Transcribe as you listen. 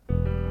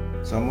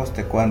Somos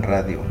Tekuan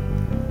Radio.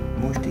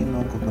 Musti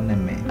no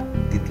coconeme,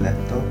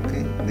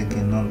 titlatoque de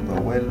que non tu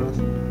abuelos,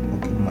 o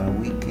que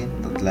malhuique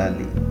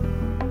totlali.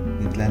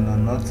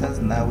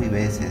 Nitlanonotzas nahui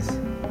veces,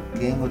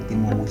 quien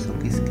último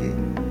huizoquisque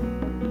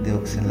de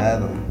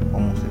oxelado, o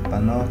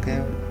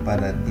musepanoque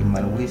para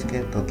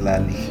timalhuisque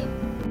totlali.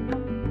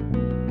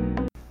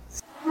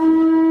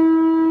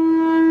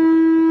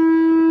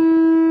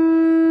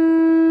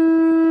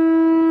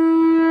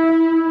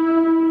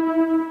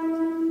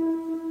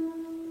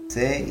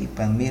 Y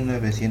pan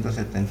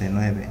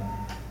 1979,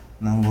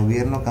 non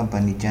gobierno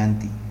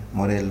Campanillanti,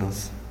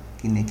 Morelos,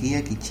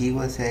 Quinequilla,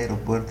 Quichigua, ese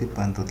aeropuerto y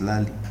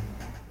Pantotlali,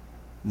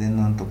 de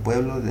nonto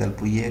pueblo de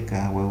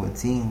Alpuyeca,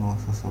 Huehuetzingo,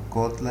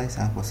 Sosocotla y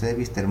San José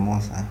Vista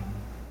Hermosa,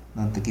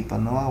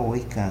 Nontequipanoa,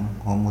 Huican,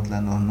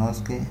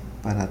 Omutlanonosque,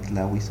 para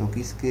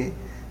Tlahuizoquisque,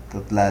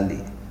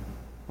 Totlali,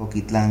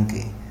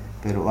 Oquitlanque,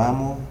 pero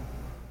amo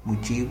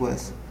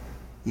Muchiguas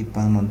y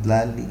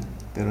Panontlali,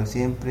 pero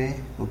siempre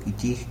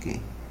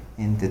Oquichixque,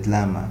 en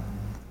Tetlama,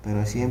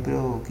 pero siempre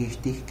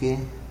oquixtisque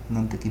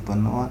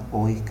nontequipanoa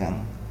oican.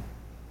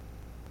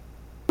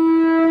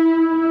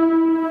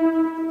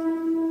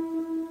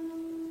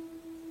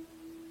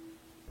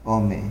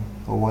 Ome,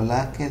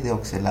 ohualasque de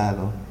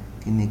oxelado,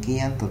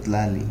 quinequian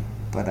totlali,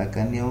 para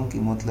cañón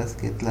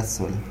quimotlasque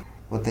tlazol.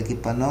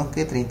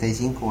 Otequipanoque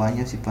 35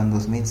 años y pan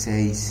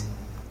 2006.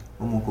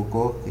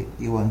 Umucocoque,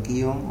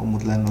 Ihuanquion,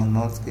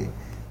 Omutlanonosque,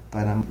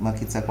 para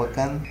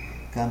Maquitzacuacán,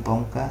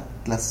 Campaunca,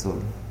 Tlazol.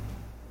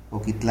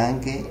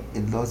 Oquitlanque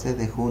el 12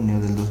 de junio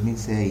del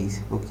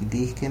 2006,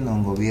 Oquitisque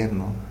non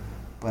gobierno,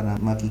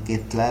 para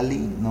Maquiquetlali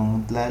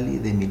non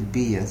tlali de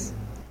Milpillas,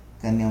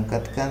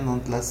 Cañoncatca non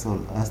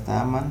tlazol,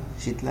 hasta Aman,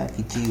 Xitla,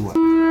 Quichigua.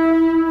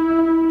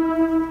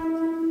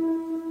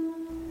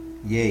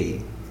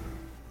 Yey,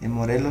 en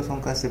Morelos son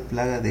casi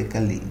plaga de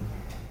Cali,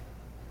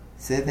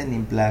 sede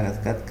nin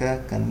plagas,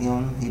 Catca,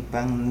 Cañón,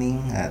 Hipan,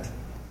 nin ad,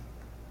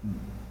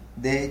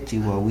 de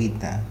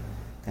Chihuahuita,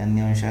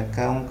 Cañón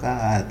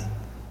Chacaunca ad,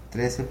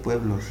 13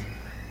 pueblos,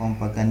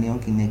 Ompacanión,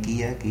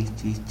 Quinequilla,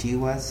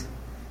 Quichichihuas,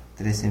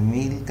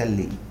 13,000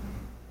 Cali,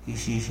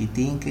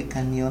 Quichichitinque,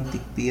 Cañón,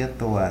 Ticpía,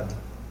 Toat,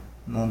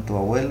 non tu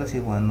abuelos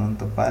igual non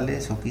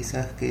topales o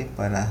quizás que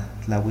para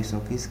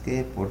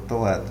Tlahuizoquisque por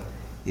Toat,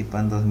 y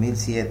pan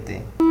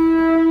 2007,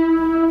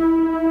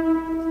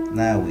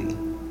 Nahui,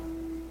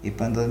 y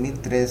pan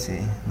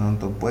 2013, non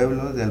tu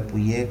pueblos de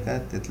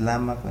Alpuyeca,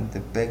 Tetlama,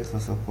 Cuentepec,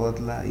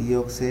 Sosocotla,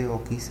 Ioxe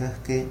o quizás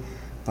que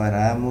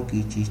para amo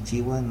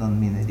Quichichigua non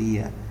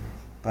minería,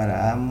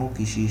 para amo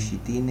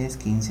Quichichitines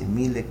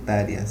 15,000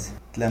 hectáreas,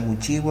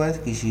 Tlamuchiguas,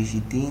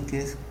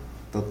 Quichichitinques,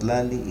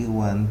 Totlali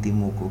iguan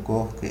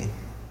Timucocosque,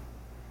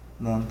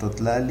 non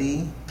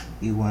Totlali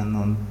iguan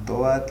non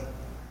Toat,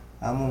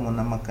 amo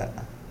Monamaca,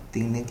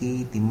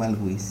 Tinnequi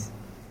Timalhuis.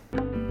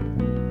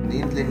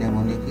 Nintle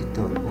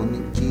Neamoniquito,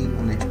 Onichi,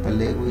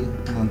 Onechpalegui,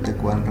 non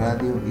Tekuan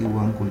Radio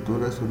iguan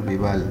Cultura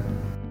Survival.